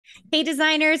Hey,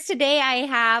 designers. Today I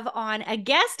have on a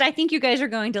guest. I think you guys are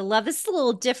going to love. This is a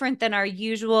little different than our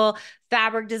usual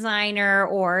fabric designer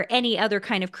or any other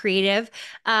kind of creative.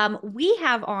 We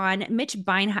have on Mitch You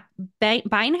Beinhaker.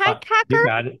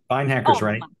 got it. Beinhaker's Oh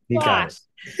my right. You got gosh.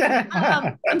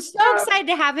 it. I'm so excited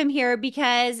to have him here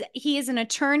because he is an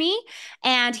attorney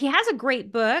and he has a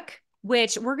great book,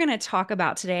 which we're going to talk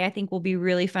about today. I think will be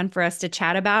really fun for us to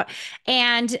chat about.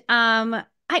 And I'm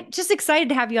just excited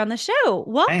to have you on the show.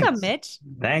 Welcome, Thanks. Mitch.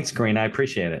 Thanks, Green. I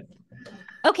appreciate it.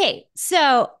 Okay,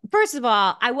 so first of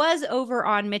all, I was over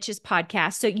on Mitch's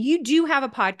podcast. So you do have a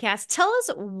podcast. Tell us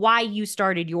why you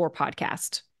started your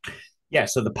podcast. Yeah,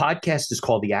 so the podcast is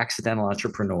called The Accidental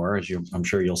Entrepreneur, I'm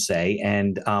sure you'll say,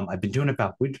 and we've been doing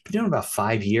about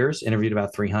 5 years, interviewed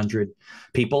about 300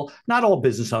 people, not all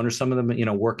business owners, some of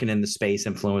them, working in the space,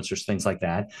 influencers, things like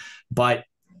that. But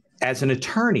as an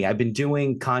attorney, I've been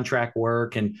doing contract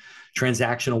work and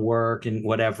transactional work and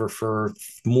whatever for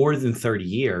more than 30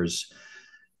 years.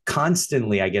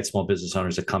 Constantly I get small business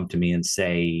owners that come to me and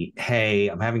say, hey,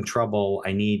 I'm having trouble,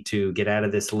 I need to get out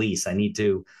of this lease, I need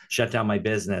to shut down my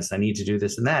business, I need to do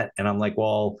this and that. And I'm like,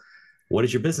 well, what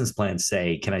does your business plan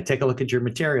say? Can I take a look at your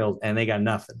material? And they got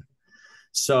nothing.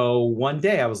 So one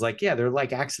day I was like, yeah, they're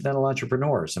like accidental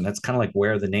entrepreneurs. And that's kind of like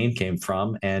where the name came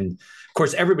from. And of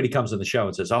course, everybody comes on the show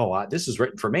and says, oh, this is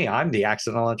written for me, I'm the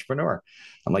accidental entrepreneur.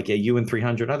 I'm like, yeah, you and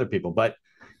 300 other people. But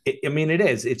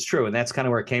it's true. And that's kind of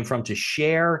where it came from, to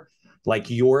share like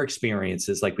your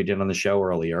experiences, like we did on the show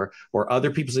earlier, or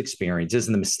other people's experiences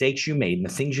and the mistakes you made and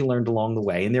the things you learned along the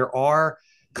way. And there are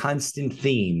constant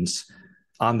themes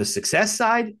on the success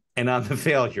side and on the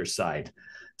failure side.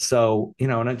 So,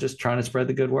 and I'm just trying to spread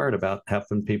the good word about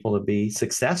helping people to be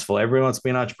successful. Everyone wants to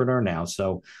be an entrepreneur now.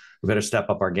 So we better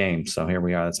step up our game. So here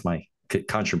we are. That's my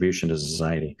contribution to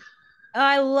society. Oh,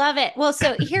 I love it. Well,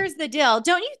 so here's the deal.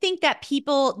 Don't you think that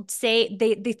people say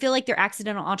they feel like they're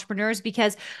accidental entrepreneurs?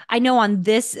 Because I know on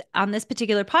this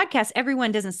particular podcast,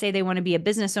 everyone doesn't say they want to be a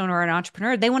business owner or an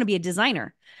entrepreneur. They want to be a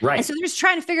designer. And Right. so they're just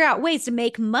trying to figure out ways to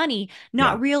make money,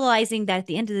 not Yeah. realizing that at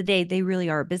the end of the day, they really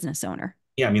are a business owner.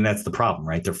 Yeah, I mean, that's the problem,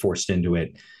 right? They're forced into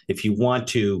it. If you want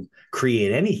to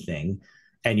create anything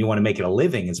and you want to make it a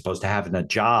living as opposed to having a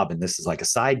job, and this is like a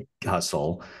side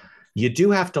hustle, you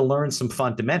do have to learn some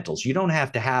fundamentals. You don't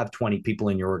have to have 20 people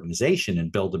in your organization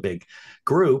and build a big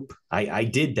group. I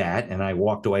did that and I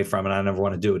walked away from it. I never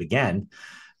want to do it again.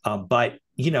 But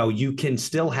you can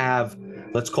still have,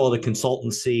 let's call it a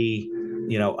consultancy,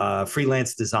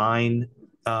 freelance design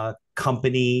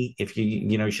company. If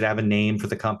you should have a name for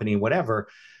the company, whatever,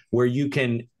 where you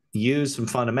can use some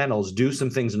fundamentals, do some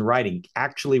things in writing,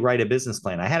 actually write a business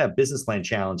plan. I had a business plan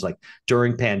challenge like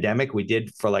during pandemic. We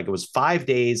did for like, it was 5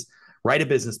 days, write a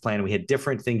business plan. We had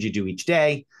different things you do each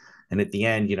day. And at the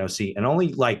end, and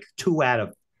only like 2 out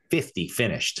of 50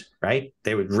 finished, right?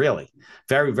 They would really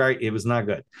very, very, it was not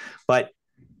good. But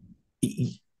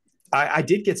I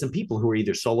did get some people who are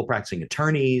either solo practicing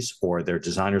attorneys or they're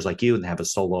designers like you and they have a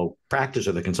solo practice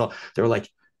or the consult. They're like,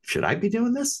 should I be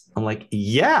doing this? I'm like,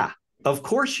 yeah, of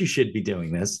course you should be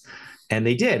doing this. And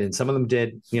they did. And some of them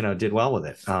did well with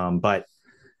it. But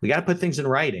we got to put things in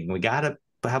writing. We got to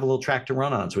have a little track to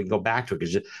run on so we can go back to it.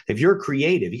 Because if you're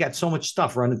creative, you got so much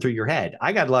stuff running through your head.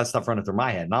 I got a lot of stuff running through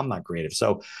my head and I'm not creative.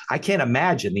 So I can't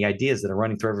imagine the ideas that are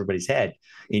running through everybody's head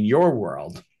in your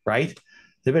world, right?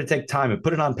 They better take time and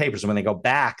put it on paper so when they go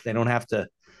back, they don't have to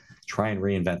try and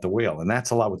reinvent the wheel. And that's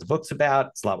a lot what the book's about.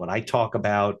 It's a lot what I talk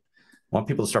about. I want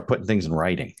people to start putting things in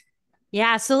writing.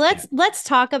 Yeah, so Yeah. let's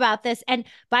talk about this. And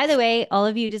by the way, all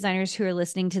of you designers who are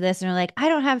listening to this and are like, I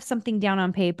don't have something down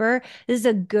on paper, this is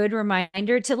a good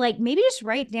reminder to like maybe just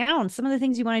write down some of the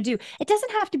things you want to do. It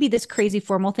doesn't have to be this crazy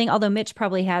formal thing, although Mitch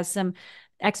probably has some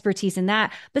expertise in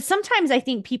that. But sometimes I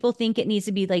think people think it needs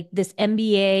to be like this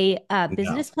MBA No,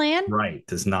 business plan. right.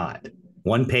 Does not.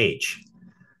 One page.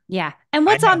 Yeah. And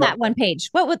I what's on have a, that one page?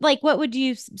 What would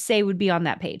you say would be on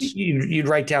that page? you'd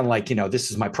write down like,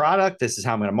 this is my product. This is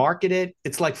how I'm going to market it.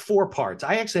 It's like 4 parts.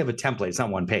 I actually have a template. It's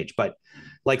not one page, but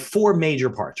like 4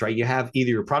 major parts, right? You have either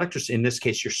your product or in this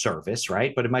case, your service,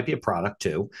 right? But it might be a product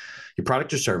too. Your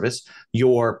product or service,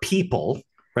 your people,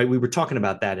 right? We were talking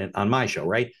about that on my show,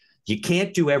 right? You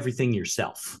can't do everything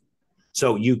yourself.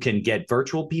 So you can get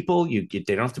virtual people. They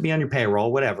don't have to be on your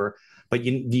payroll, whatever. But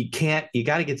you can't. You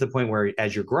got to get to the point where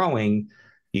as you're growing,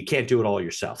 you can't do it all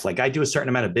yourself. Like I do a certain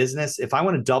amount of business. If I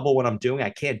want to double what I'm doing, I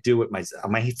can't do it myself.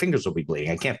 My fingers will be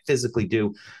bleeding. I can't physically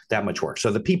do that much work.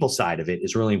 So the people side of it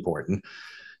is really important.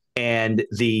 And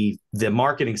the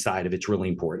marketing side of it's really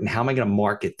important. How am I going to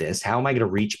market this? How am I going to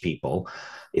reach people?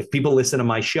 If people listen to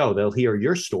my show, they'll hear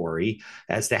your story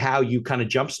as to how you kind of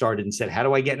jump started and said, how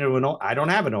do I get into I don't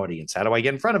have an audience. How do I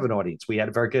get in front of an audience? We had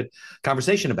a very good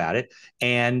conversation about it.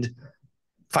 And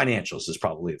financials is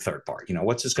probably the third part.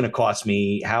 What's this going to cost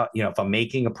me? How, if I'm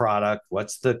making a product,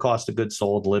 what's the cost of goods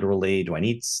sold? Literally, do I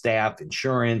need staff,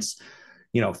 insurance,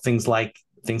 things like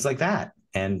that.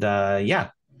 And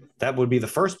yeah, that would be the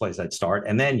first place I'd start.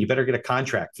 And then you better get a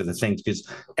contract for the things, because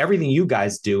everything you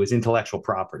guys do is intellectual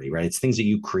property, right? It's things that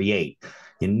you create.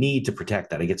 You need to protect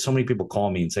that. I get so many people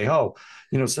call me and say, oh,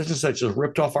 such and such just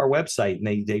ripped off our website,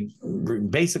 and they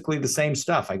basically the same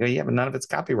stuff. I go, yeah, but none of it's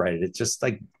copyrighted. It's just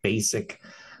like basic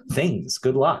things.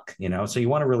 Good luck. So you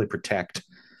want to really protect.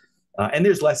 And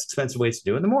there's less expensive ways to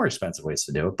do it and the more expensive ways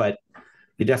to do it. But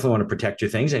you definitely want to protect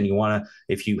your things. And you want to,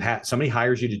 if you have somebody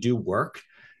hires you to do work,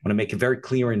 want to make it very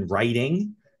clear in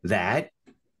writing that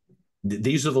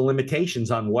these are the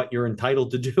limitations on what you're entitled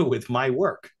to do with my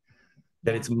work,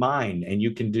 that it's mine and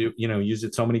you can do, use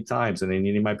it so many times, and they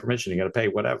need my permission. You got to pay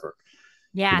whatever.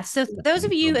 Yeah. So those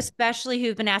of you especially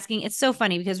who've been asking, it's so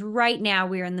funny because right now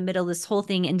we're in the middle of this whole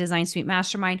thing in Design Suite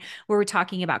Mastermind where we're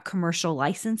talking about commercial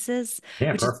licenses,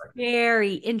 Yeah, which is perfect. a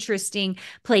very interesting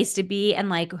place to be. And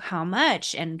like, how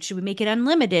much? And should we make it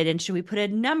unlimited? And should we put a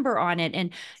number on it? And,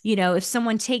 if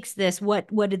someone takes this, what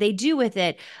do they do with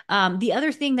it? The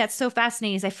other thing that's so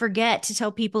fascinating is I forget to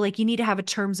tell people, like, you need to have a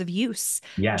terms of use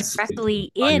Yes. directly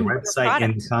On your in your website,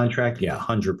 in the product. contract. Yeah,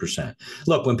 100%.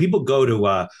 Look, when people go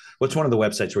to, what's one of the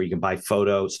websites where you can buy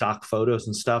stock photos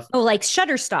and stuff? Oh, like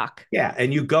Shutterstock. Yeah.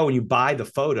 And you go and you buy the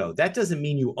photo. That doesn't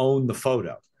mean you own the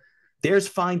photo. There's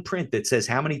fine print that says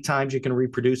how many times you can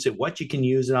reproduce it, what you can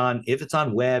use it on, if it's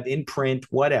on web, in print,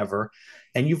 whatever.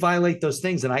 And you violate those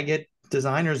things. And I get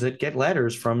designers that get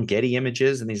letters from Getty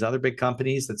Images and these other big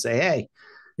companies that say, hey,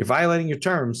 you're violating your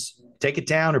terms. Take it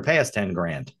down or pay us 10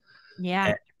 grand. Yeah.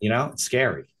 And, it's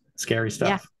scary Yeah.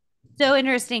 stuff. So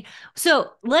interesting.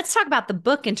 So let's talk about the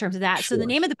book in terms of that. So the Sure.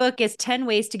 name of the book is 10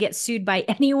 Ways to Get Sued by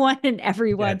Anyone and Yeah,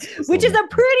 Everyone, it's a which is little. a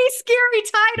pretty scary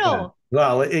Yeah. title.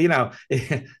 Well,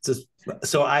 it's just,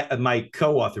 so my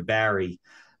co-author Barry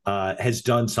has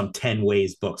done some 10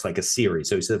 ways books, like a series.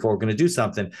 So he said, if we're going to do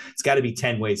something, it's got to be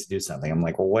 10 ways to do something. I'm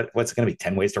like, well, what's it going to be?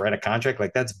 10 ways to write a contract?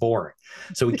 Like, that's boring.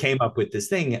 So we came up with this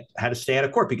thing, how to stay out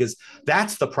of court, because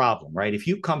that's the problem, right? If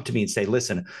you come to me and say,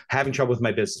 listen, having trouble with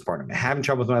my business partner, having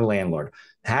trouble with my landlord,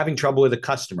 having trouble with a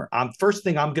customer, first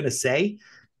thing I'm going to say,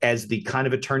 as the kind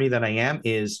of attorney that I am,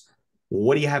 is,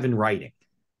 what do you have in writing?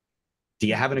 Do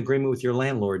you have an agreement with your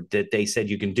landlord that they said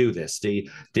you can do this?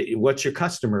 What's your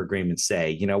customer agreement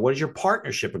say? What does your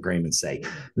partnership agreement say?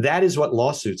 That is what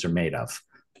lawsuits are made of.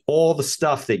 All the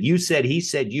stuff that you said, he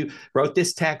said, you wrote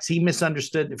this text, he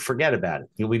misunderstood, forget about it.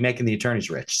 You'll be making the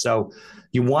attorneys rich. So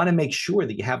you want to make sure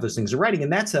that you have those things in writing.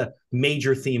 And that's a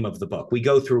major theme of the book. We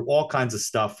go through all kinds of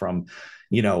stuff from,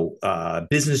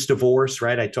 business divorce,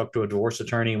 right? I talked to a divorce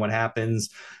attorney and what happens,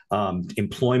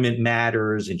 employment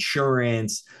matters,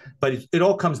 insurance, but it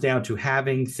all comes down to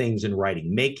having things in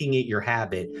writing, making it your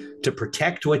habit to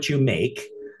protect what you make,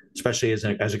 especially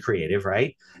as a creative,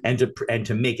 right? And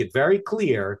to make it very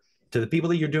clear to the people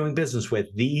that you're doing business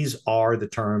with, these are the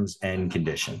terms and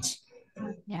conditions,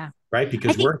 Yeah. right? I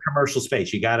Because think we're in commercial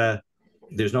space.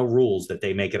 There's no rules that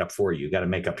they make it up for you. You got to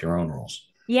make up your own rules.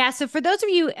 Yeah. So for those of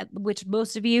you, which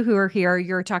most of you who are here,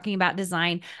 you're talking about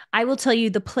design. I will tell you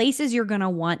the places you're going to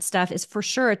want stuff is for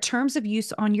sure a terms of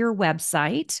use on your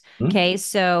website. Hmm? Okay.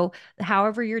 So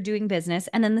however you're doing business.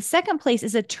 And then the second place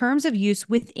is a terms of use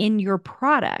within your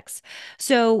products.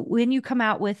 So when you come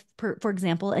out with, for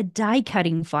example, a die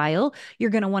cutting file, you're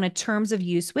going to want a terms of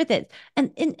use with it.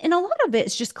 And a lot of it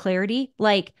is just clarity.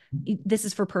 Like, this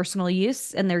is for personal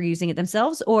use and they're using it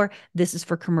themselves, or this is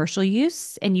for commercial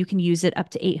use and you can use it up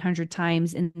to 800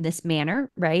 times in this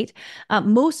manner, right?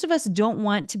 Most of us don't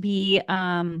want to be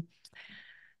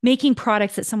making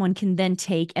products that someone can then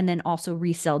take and then also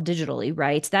resell digitally,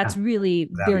 right? Yeah, That's really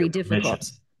without very your difficult.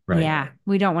 permissions. Right. Yeah,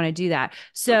 we don't want to do that.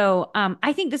 So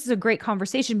I think this is a great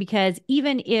conversation because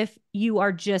even if you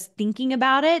are just thinking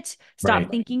about it, stop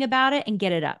Right. thinking about it and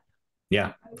get it up.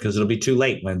 Yeah, because it'll be too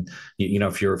late when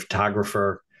if you're a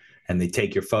photographer and they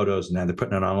take your photos and now they're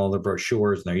putting it on all their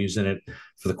brochures and they're using it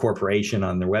for the corporation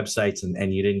on their websites,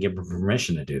 and you didn't give them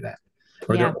permission to do that.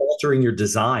 Or they're Yeah. altering your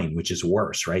design, which is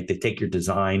worse, right? They take your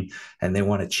design and they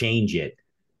want to change it,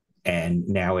 and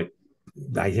now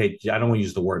I don't want to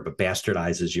use the word, but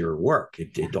bastardizes your work.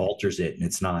 It alters it, and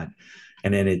it's not.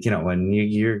 And then and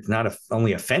you're not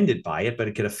only offended by it, but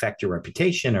it could affect your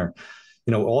reputation, or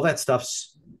all that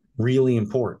stuff's really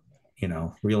important.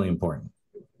 Really important.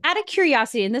 out of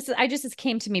curiosity, and this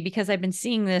came to me because I've been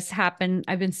seeing this happen.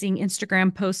 I've been seeing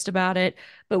Instagram posts about it,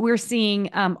 but we're seeing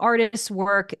artists'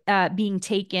 work being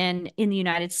taken in the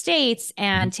United States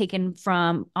and taken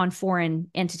from on foreign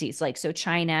entities, like so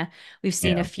China. We've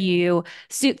seen Yeah. few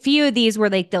of these where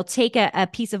they'll take a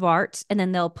piece of art and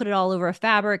then they'll put it all over a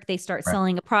fabric. They start Right.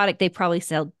 selling a product. They probably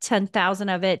sell 10,000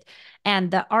 of it,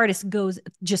 and the artist goes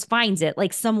just finds it,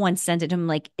 like someone sent it to him,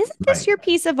 like, isn't this Right. your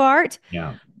piece of art?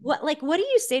 Yeah. What do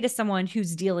you say to someone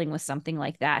who's dealing with something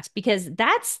like that? Because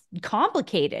that's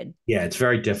complicated. Yeah, it's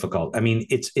very difficult. I mean,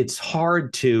 it's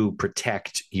hard to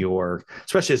protect your,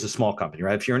 especially as a small company,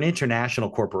 right? If you're an international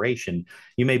corporation,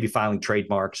 you may be filing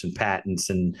trademarks and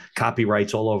patents and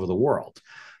copyrights all over the world.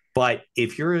 But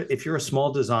if you're a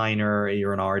small designer,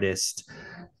 you're an artist,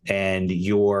 and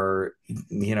your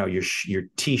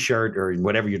T-shirt or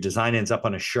whatever your design ends up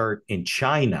on a shirt in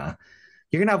China,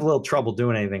 you're gonna have a little trouble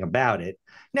doing anything about it.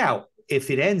 Now, if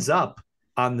it ends up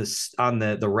on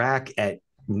the rack at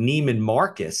Neiman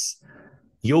Marcus,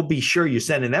 you'll be sure you're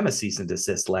sending them a cease and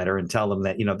desist letter and tell them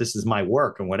that this is my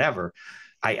work and whatever.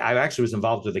 I actually was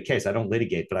involved with a case. I don't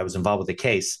litigate, but I was involved with a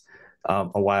case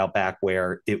a while back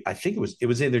where I think it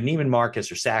was either Neiman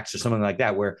Marcus or Saks or something like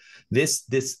that, where this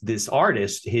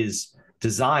artist, his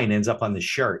design ends up on the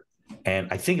shirt, and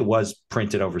I think it was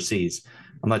printed overseas.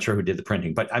 I'm not sure who did the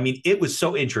printing, but I mean, it was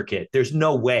so intricate. There's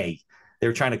no way they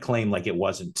were trying to claim like it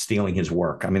wasn't stealing his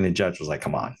work. I mean, the judge was like,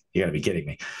 "Come on, you got to be kidding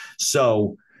me."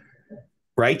 So,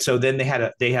 right. So then they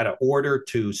had an order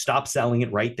to stop selling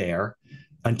it right there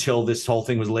until this whole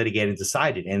thing was litigated and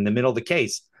decided. And in the middle of the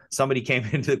case, somebody came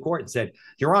into the court and said,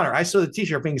 "Your Honor, I saw the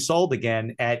T-shirt being sold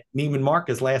again at Neiman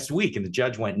Marcus last week," and the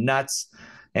judge went nuts.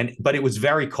 But it was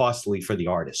very costly for the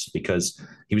artist because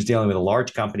he was dealing with a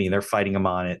large company and they're fighting him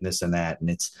on it and this and that. And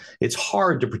it's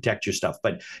hard to protect your stuff,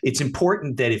 but it's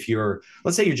important that if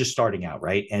let's say you're just starting out,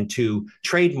 right, and to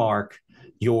trademark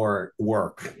your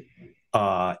work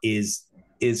is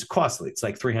costly. It's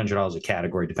like $300 a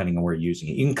category, depending on where you're using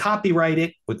it. You can copyright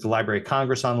it with the Library of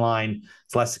Congress online.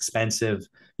 It's less expensive.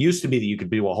 Used to be that you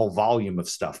could do a whole volume of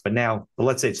stuff, but now,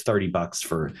 let's say it's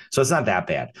 $30 so it's not that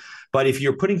bad. But if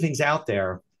you're putting things out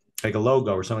there, like a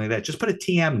logo or something like that, just put a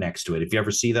TM next to it. If you ever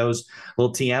see those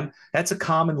little TM, that's a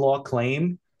common law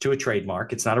claim to a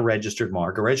trademark. It's not a registered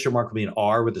mark. A registered mark will be an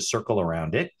R with a circle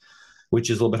around it, which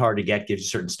is a little bit hard to get, gives you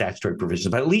certain statutory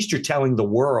provisions, but at least you're telling the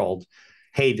world,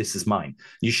 hey, this is mine.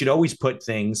 You should always put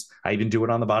things, I even do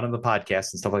it on the bottom of the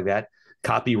podcast and stuff like that,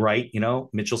 copyright,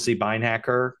 Mitchell C.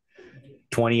 Beinhaker,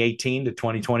 2018 to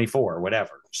 2024,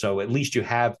 whatever. So at least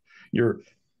you're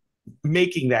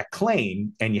making that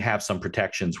claim and you have some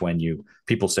protections when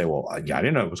people say, well, I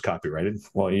didn't know it was copyrighted.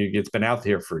 Well, it's been out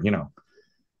there for,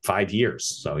 5 years.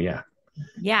 So yeah.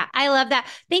 Yeah, I love that.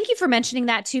 Thank you for mentioning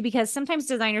that too, because sometimes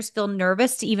designers feel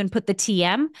nervous to even put the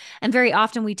TM. And very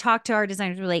often we talk to our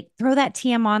designers, we're like, throw that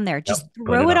TM on there, Yep, just put it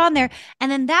throw it up. on there. And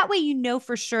then that way,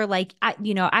 for sure, like, I've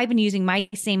been using my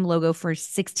same logo for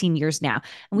 16 years now.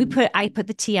 And I put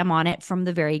the TM on it from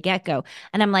the very get go.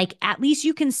 And I'm like, at least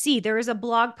you can see there is a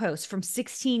blog post from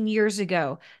 16 years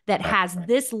ago that Right. has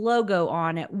this logo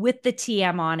on it with the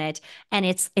TM on it. And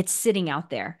it's sitting out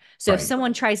there. So if Right.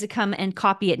 someone tries to come and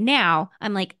copy it now,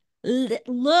 I'm like,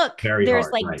 look, Very there's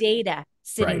hard. like Right. data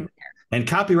sitting Right. And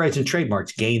copyrights and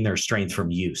trademarks gain their strength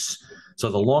from use. So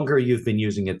the longer you've been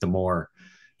using it, the more,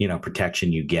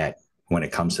 protection you get when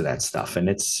it comes to that stuff. And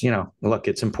it's, look,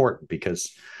 it's important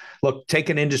because, look, take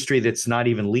an industry that's not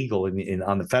even legal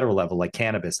on the federal level, like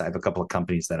cannabis. I have a couple of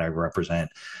companies that I represent,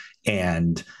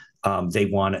 and they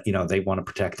want to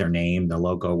protect their name, their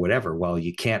logo, whatever. Well,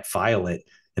 you can't file it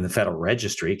in the federal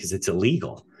registry because it's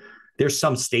illegal. There's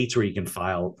some states where you can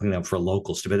file, for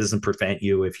locals, but it doesn't prevent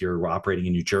you if you're operating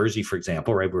in New Jersey, for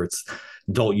example, right, where it's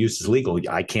adult use is legal.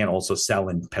 I can't also sell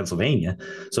in Pennsylvania.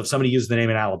 So if somebody uses the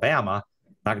name in Alabama,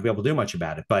 I'm not gonna be able to do much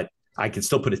about it, but I can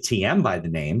still put a TM by the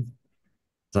name.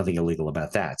 There's nothing illegal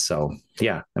about that. So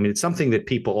yeah, I mean, it's something that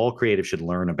all creatives should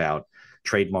learn about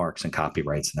trademarks and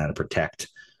copyrights and how to protect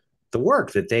the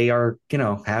work that they are,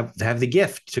 have the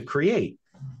gift to create.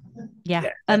 Yeah, Yeah,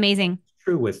 that's amazing.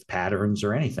 true with patterns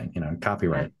or anything, Yeah.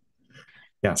 copyright.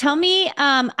 Yeah. Tell me,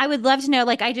 I would love to know,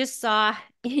 like I just saw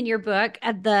in your book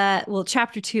at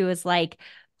chapter 2 is like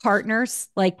partners,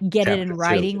 like get it in Chapter two.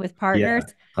 writing with Yeah. partners.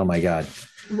 Oh my God.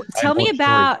 I have Tell me more stories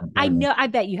about, than I partners. know, I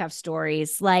bet you have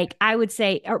stories. Like I would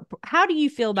say, or how do you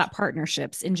feel about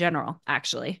partnerships in general,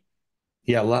 actually?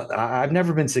 Yeah. I've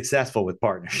never been successful with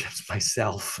partnerships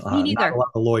myself. Me Not a neither. lot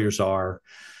of lawyers are.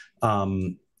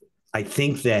 Um, I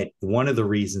think that one of the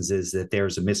reasons is that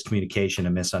there's a miscommunication, a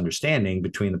misunderstanding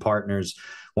between the partners.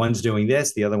 One's doing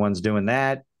this, the other one's doing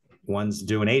that. One's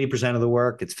doing 80% of the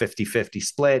work. It's 50-50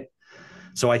 split.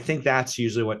 So I think that's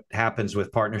usually what happens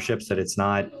with partnerships, that it's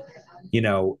not,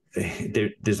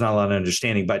 there's not a lot of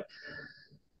understanding. But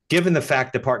given the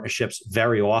fact that partnerships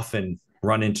very often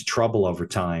run into trouble over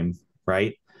time,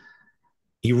 right?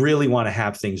 You really want to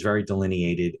have things very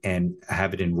delineated and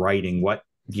have it in writing what,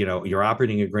 your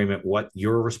operating agreement, what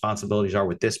your responsibilities are,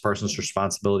 what this person's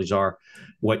responsibilities are,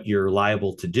 what you're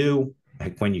liable to do,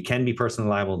 like when you can be personally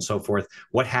liable and so forth.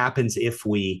 What happens if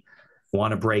we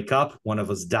want to break up, one of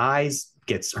us dies,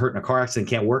 gets hurt in a car accident,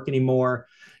 can't work anymore,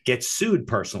 gets sued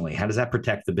personally? How does that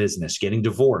protect the business? Getting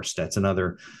divorced, that's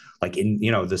another, like,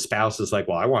 the spouse is like,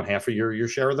 well, I want half of your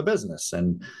share of the business.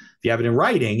 And if you have it in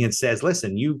writing, it says,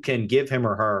 listen, you can give him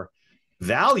or her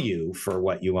value for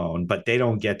what you own, but they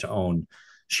don't get to own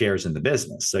shares in the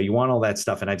business. So you want all that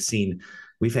stuff. And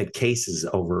we've had cases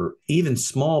over even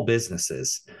small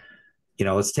businesses.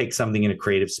 Let's take something in a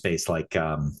creative space like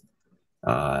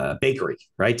bakery,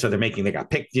 right? So they got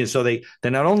picked, so they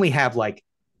not only have like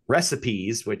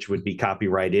recipes, which would be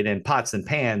copyrighted, and pots and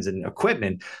pans and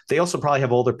equipment, they also probably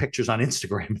have all their pictures on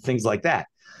Instagram, things like that.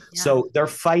 Yeah. So they're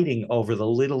fighting over the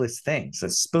littlest things,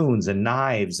 spoons and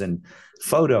knives and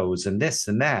photos and this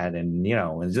and that. And,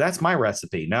 and that's my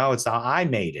recipe. No, it's how I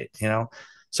made it,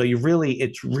 So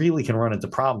it really can run into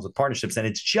problems with partnerships, and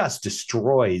it just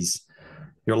destroys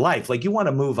your life. Like, you want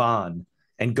to move on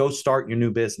and go start your new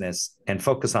business and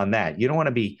focus on that. You don't want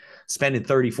to be spending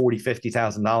 $30,000, $40,000,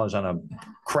 $50,000 on a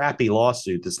crappy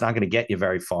lawsuit that's not going to get you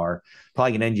very far.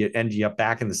 Probably going to end you up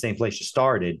back in the same place you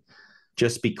started,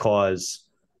 just because,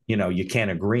 you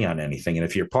can't agree on anything. And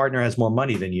if your partner has more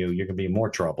money than you, you're going to be in more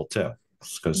trouble too.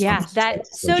 Yeah,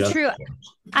 that's so true.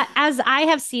 As I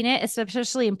have seen it,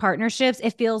 especially in partnerships,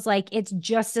 it feels like it's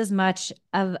just as much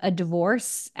of a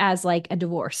divorce as like a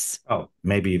divorce. Oh,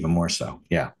 maybe even more so.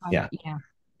 Yeah. Yeah. Yeah.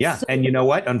 Yeah. So, and you know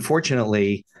what?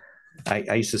 Unfortunately,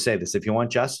 I used to say this: if you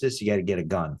want justice, you got to get a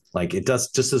gun. Like, it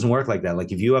just doesn't work like that.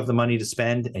 Like, if you have the money to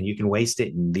spend and you can waste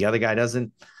it and the other guy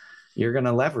doesn't, you're going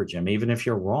to leverage him, even if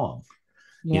you're wrong.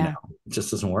 Yeah. It just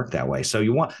doesn't work that way. So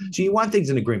you want things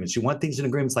in agreements. You want things in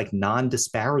agreements like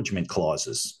non-disparagement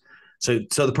clauses. So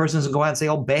the person doesn't go out and say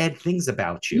all bad things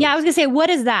about you. Yeah, I was gonna say,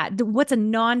 what is that? What's a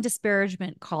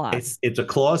non-disparagement clause? It's a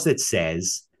clause that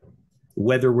says,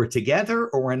 whether we're together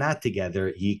or we're not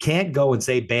together, you can't go and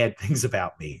say bad things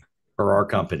about me or our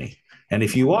company. And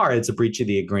if you are, it's a breach of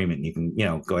the agreement. You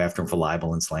can, go after them for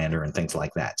libel and slander and things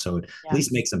like that. So it at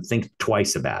least makes them think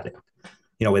twice about it.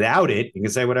 Without it, you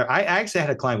can say whatever. I actually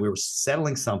had a client, we were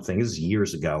settling something, this is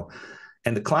years ago.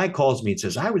 And the client calls me and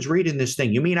says, I was reading this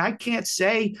thing. You mean I can't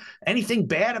say anything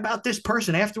bad about this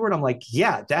person afterward? I'm like,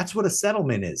 yeah, that's what a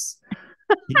settlement is.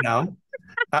 I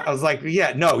was like,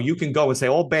 yeah, no, you can go and say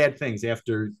all bad things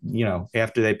after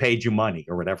they paid you money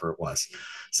or whatever it was.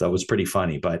 So it was pretty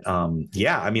funny. But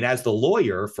as the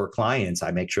lawyer for clients,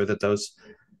 I make sure that those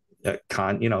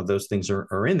those things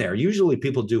are in there. Usually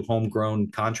people do homegrown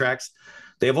contracts.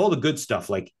 They have all the good stuff.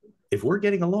 Like, if we're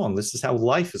getting along, this is how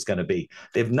life is going to be.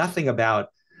 They have nothing about,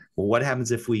 well, what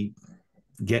happens if we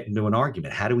get into an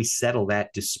argument? How do we settle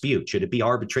that dispute? Should it be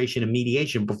arbitration and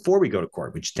mediation before we go to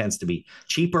court, which tends to be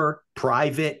cheaper,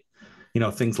 private,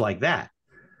 things like that.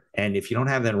 And if you don't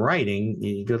have that in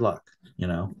writing, good luck,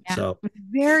 Yeah. So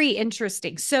very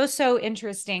interesting. So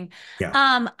interesting. Yeah.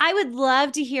 I would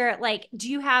love to hear, like, do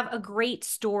you have a great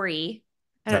story?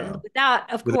 Without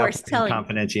course, telling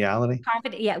confidentiality.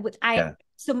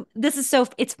 So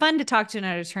it's fun to talk to an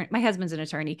attorney. My husband's an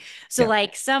attorney. So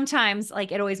like, sometimes,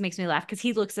 like, it always makes me laugh because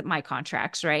he looks at my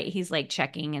contracts, right? He's like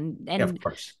checking and of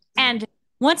course. And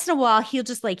once in a while he'll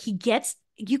just like, you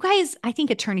guys, I think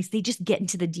attorneys, they just get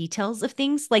into the details of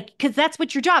things, like, because that's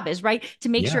what your job is, right? To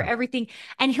make sure everything,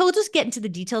 and he'll just get into the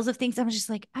details of things. I'm just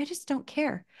like, I just don't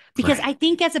care. Because I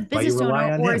think as a business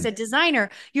owner or as a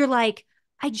designer, you're like,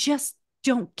 I just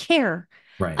don't care.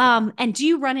 Right. And do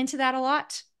you run into that a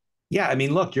lot? Yeah. I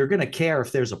mean, look, you're going to care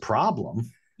if there's a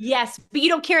problem. Yes, but you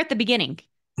don't care at the beginning.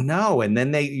 No. And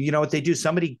then they, what they do,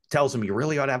 somebody tells them you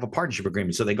really ought to have a partnership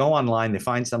agreement. So they go online, they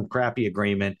find some crappy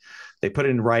agreement, they put it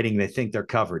in writing, they think they're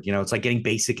covered. It's like getting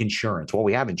basic insurance. Well,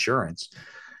 we have insurance.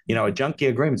 A junkie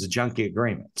agreement is a junkie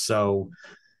agreement. So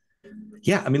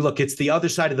yeah, I mean, look, it's the other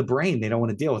side of the brain they don't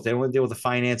want to deal with. They don't want to deal with the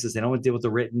finances. They don't want to deal with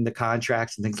the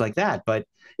contracts and things like that. But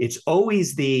it's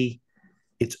always the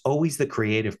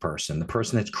creative person, the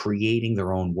person that's creating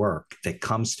their own work, that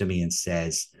comes to me and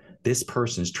says, this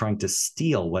person is trying to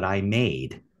steal what I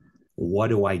made. What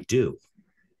do I do?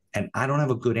 And I don't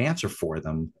have a good answer for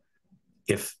them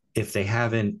if they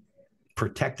haven't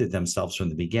protected themselves from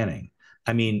the beginning.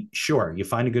 I mean, sure, you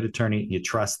find a good attorney, you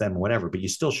trust them, whatever, but you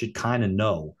still should kind of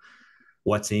know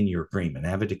what's in your agreement.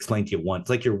 Have it explained to you once,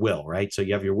 like your will, right? So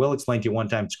you have your will explained to you one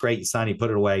time. It's great. You sign, you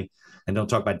put it away, and don't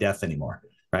talk about death anymore,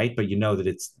 right? But you know that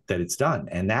it's done,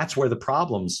 and that's where the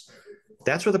problems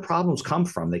come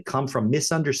from. They come from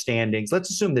misunderstandings. Let's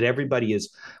assume that everybody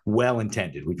is well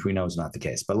intended, which we know is not the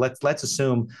case, but let's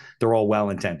assume they're all well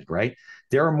intended, right?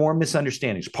 There are more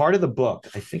misunderstandings. Part of the book,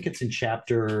 I think it's in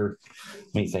chapter,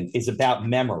 let me think, is about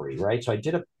memory, right? So I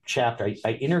did a chapter.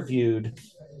 I interviewed,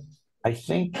 I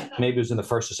think maybe it was in the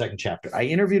first or second chapter. I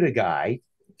interviewed a guy.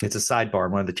 It's a sidebar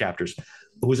in one of the chapters,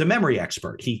 who's a memory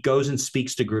expert. He goes and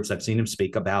speaks to groups. I've seen him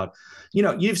speak about,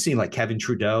 you've seen like Kevin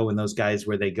Trudeau and those guys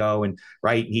where they go and,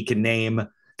 right, he can name,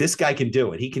 this guy can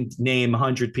do it. He can name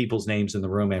 100 people's names in the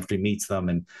room after he meets them.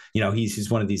 And,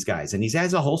 he's one of these guys. And he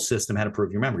has a whole system how to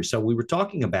prove your memory. So we were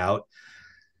talking about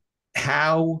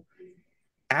how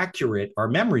accurate our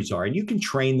memories are. And you can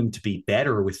train them to be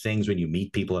better with things when you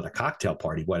meet people at a cocktail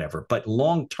party, whatever. But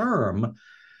long term,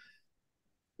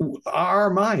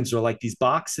 our minds are like these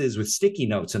boxes with sticky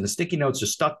notes, and the sticky notes are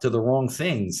stuck to the wrong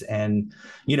things. And,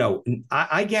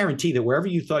 I guarantee that wherever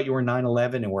you thought you were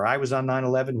 9/11 and where I was on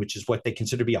 9/11, which is what they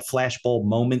consider to be a flashbulb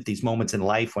moment, these moments in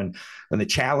life when the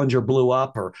Challenger blew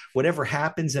up or whatever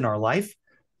happens in our life,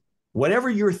 whatever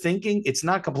you're thinking, it's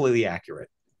not completely accurate,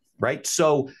 right?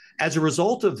 So as a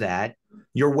result of that,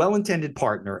 your well-intended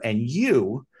partner and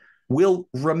you will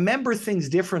remember things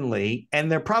differently,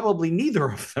 and they're probably neither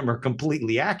of them are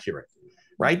completely accurate,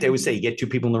 right? They would say you get two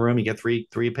people in the room, you get three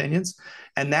opinions,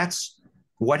 and that's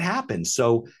what happens.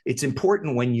 So it's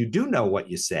important when you do know what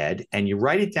you said and you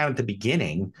write it down at the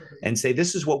beginning and say,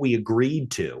 this is what we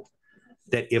agreed to,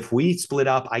 that if we split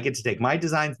up, I get to take my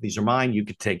designs, these are mine, you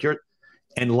could take your,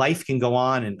 and life can go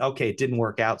on, and okay, it didn't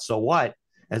work out, so what?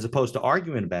 As opposed to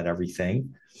arguing about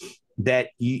everything, that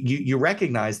you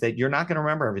recognize that you're not going to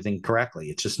remember everything correctly.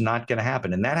 It's just not going to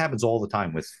happen. And that happens all the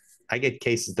time I get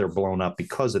cases that are blown up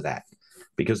because of that,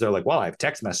 because they're like, well, I have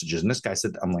text messages and this guy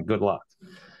said, I'm like, good luck,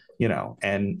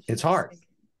 and it's hard.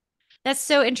 That's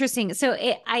so interesting. So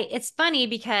it's funny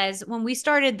because when we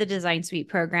started the Design Suite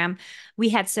program, we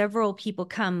had several people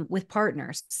come with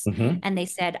partners, Mm-hmm. and they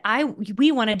said,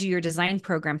 we want to do your design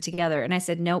program together. And I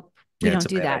said, nope, we Yeah, it's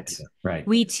don't a do bad that. idea. Right.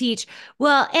 We teach.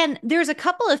 Well, and there's a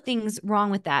couple of things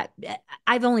wrong with that.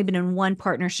 I've only been in one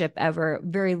partnership ever,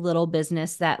 very little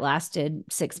business that lasted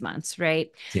 6 months,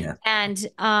 right? Yeah. And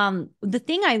the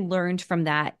thing I learned from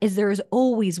that is there is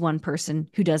always one person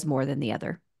who does more than the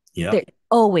other. Yep. There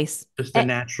always. Just a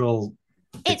natural,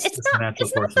 It's it's just a not natural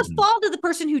it's not course of the things. fault of the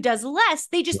person who does less.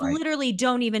 They just Right. literally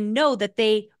don't even know that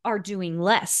they are doing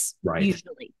less Right.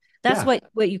 usually. That's Yeah.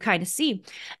 what you kind of see.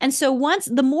 And so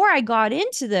the more I got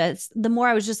into this, the more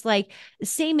I was just like,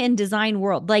 same in design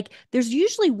world. Like there's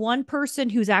usually one person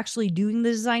who's actually doing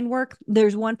the design work.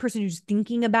 There's one person who's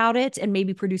thinking about it and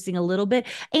maybe producing a little bit.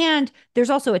 And there's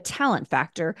also a talent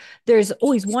factor. There's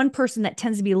always one person that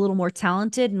tends to be a little more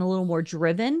talented and a little more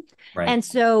driven. Right. And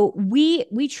so we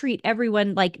treat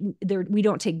everyone like we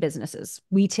don't take businesses.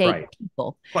 We take Right.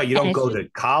 people. Well, you And don't it's go just to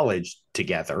college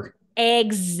together. You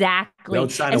exactly. don't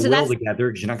sign a And so will that's together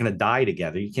because you're not going to die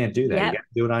together. You can't do that. You yeah, got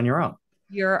to do it on your own.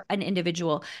 you're an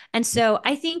individual. And so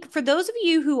I think for those of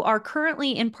you who are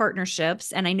currently in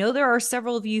partnerships, and I know there are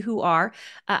several of you who are,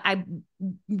 I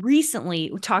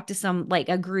recently talked to like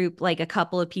a group, like a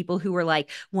couple of people who were like,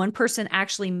 one person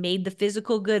actually made the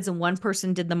physical goods and one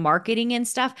person did the marketing and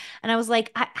stuff. And I was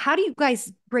like, how do you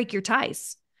guys break your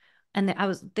ties? And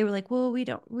they were like, well,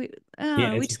 Yeah, we it's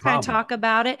a just kind of problem. talk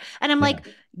about it. And I'm Yeah. like,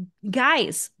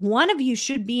 guys, one of you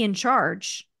should be in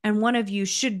charge and one of you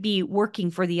should be working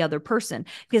for the other person,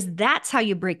 because that's how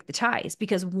you break the ties,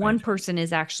 because one Right. person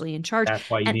is actually in charge. That's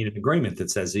why you And need an agreement that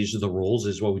says these are the rules.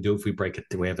 This is what we do if we break it.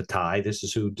 We have a tie. This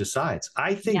is who decides.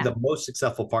 I think yeah, the most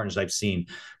successful partners I've seen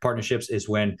partnerships is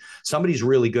when somebody's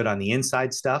really good on the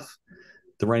inside stuff,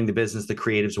 the running the business, the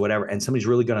creatives, whatever, and somebody's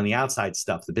really good on the outside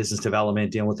stuff, the business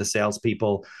development, dealing with the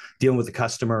salespeople, dealing with the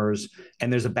customers,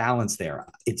 and there's a balance there.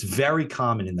 It's very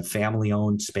common in the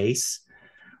family-owned space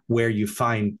where you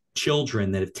find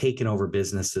children that have taken over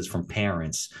businesses from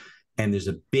parents, and there's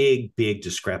a big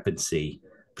discrepancy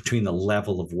between the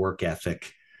level of work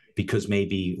ethic, because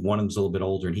maybe one of them's a little bit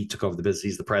older and he took over the business,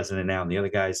 he's the president now, and the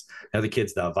other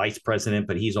kid's the vice president,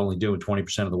 but he's only doing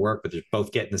 20% of the work, but they're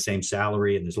both getting the same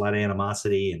salary, and there's a lot of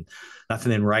animosity and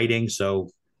nothing in writing. So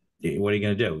what are you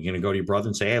going to do? You're going to go to your brother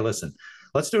and say, hey, listen,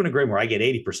 let's do an agreement where I get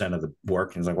 80% of the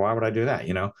work. And he's like, why would I do that?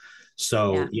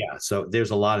 So yeah, yeah, so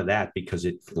there's a lot of that because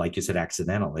it, like you said,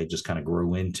 accidental. They just kind of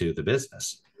grew into the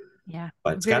business, yeah,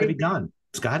 but it's got to very, be done.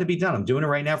 It's got to be done. I'm doing it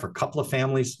right now for a couple of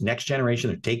families, next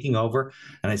generation. They're taking over,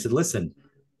 and I said, listen,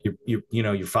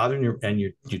 your father and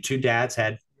your two dads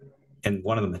had and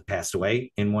one of them had passed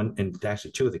away in one, in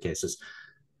actually two of the cases.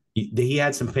 He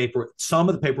had some paper. Some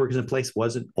of the paperwork is in place,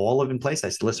 wasn't all of it in place. I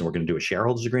said, listen, we're going to do a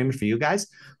shareholders agreement for you guys.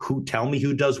 Who tell me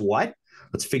who does what?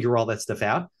 Let's figure all that stuff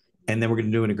out. And then we're going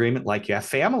to do an agreement like you have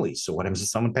families. So what happens if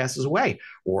someone passes away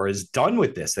or is done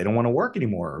with this? They don't want to work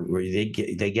anymore, or they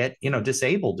get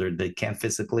disabled, or they can't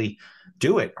physically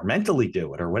do it or mentally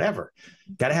do it or whatever.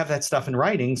 Got to have that stuff in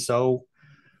writing. So,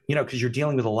 because you're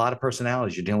dealing with a lot of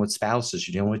personalities. You're dealing with spouses.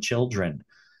 You're dealing with children,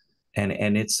 and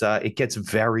it gets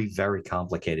very, very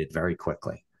complicated very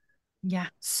quickly. Yeah,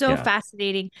 so Yeah.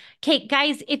 fascinating. Okay,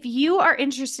 guys, if you are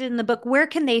interested in the book, where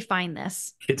can they find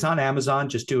this? It's on Amazon.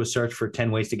 Just do a search for 10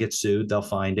 ways to get sued. They'll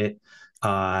find it.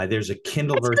 There's a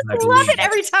Kindle I version, just I love believe. it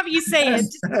every time you say it.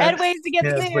 Just 10 ways to get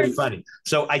Yeah, it's pretty sued. funny.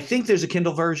 So I think there's a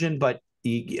Kindle version, but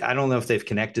I don't know if they've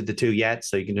connected the two yet.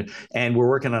 So you can do, and we're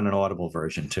working on an Audible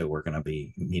version too. We're going to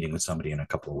be meeting with somebody in a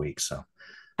couple of weeks. So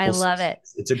I we'll see. love it.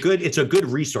 It's a good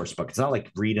resource book. It's not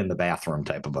like read in the bathroom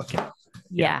type of book. Yeah.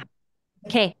 Yeah.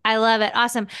 Okay, I love it.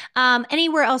 Awesome.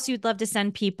 Anywhere else you'd love to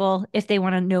send people if they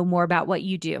want to know more about what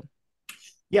you do?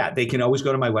 Yeah, they can always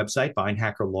go to my website,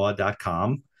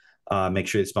 beinhakerlaw.com. Make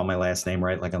sure you spell my last name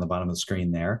right, like on the bottom of the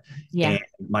screen there. Yeah. And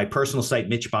my personal site,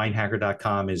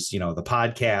 mitchbeinhaker.com, is, the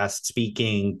podcast,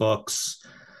 speaking, books.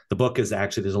 The book is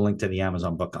actually, there's a link to the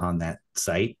Amazon book on that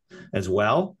site as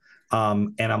well.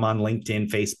 And I'm on LinkedIn,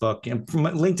 Facebook, and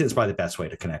LinkedIn is probably the best way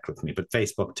to connect with me, but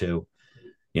Facebook too.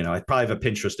 I probably have a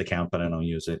Pinterest account, but I don't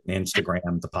use it.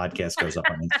 Instagram, the podcast goes up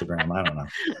on Instagram. I don't know.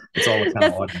 It's all kind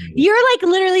of automated. You're like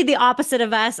literally the opposite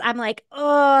of us. I'm like,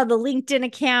 oh, the LinkedIn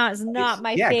account is not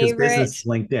my Yeah, because favorite. business is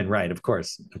LinkedIn, right? Of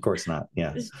course not.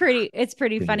 Yeah, It's pretty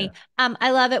yeah, funny.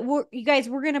 I love it. You guys,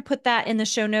 we're gonna put that in the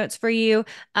show notes for you.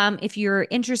 If you're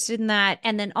interested in that,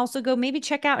 and then also go maybe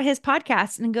check out his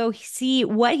podcast and go see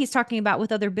what he's talking about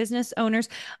with other business owners.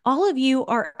 All of you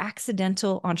are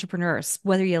accidental entrepreneurs,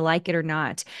 whether you like it or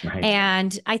not. right.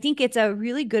 And I think it's a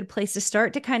really good place to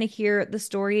start to kind of hear the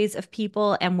stories of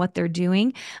people and what they're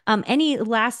doing. Any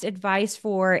last advice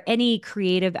for any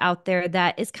creative out there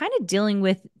that is kind of dealing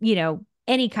with,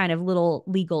 any kind of little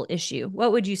legal issue?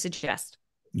 What would you suggest?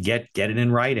 Get it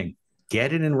in writing.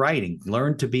 Get it in writing.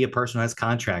 Learn to be a person who has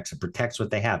contracts and protects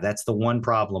what they have. That's the one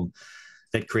problem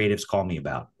that creatives call me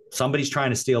about. Somebody's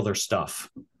trying to steal their stuff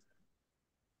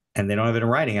and they don't have it in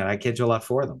writing, and I can't do a lot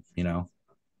for them.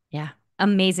 Yeah.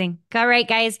 Amazing. All right,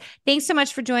 guys. Thanks so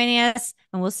much for joining us,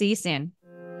 and we'll see you soon.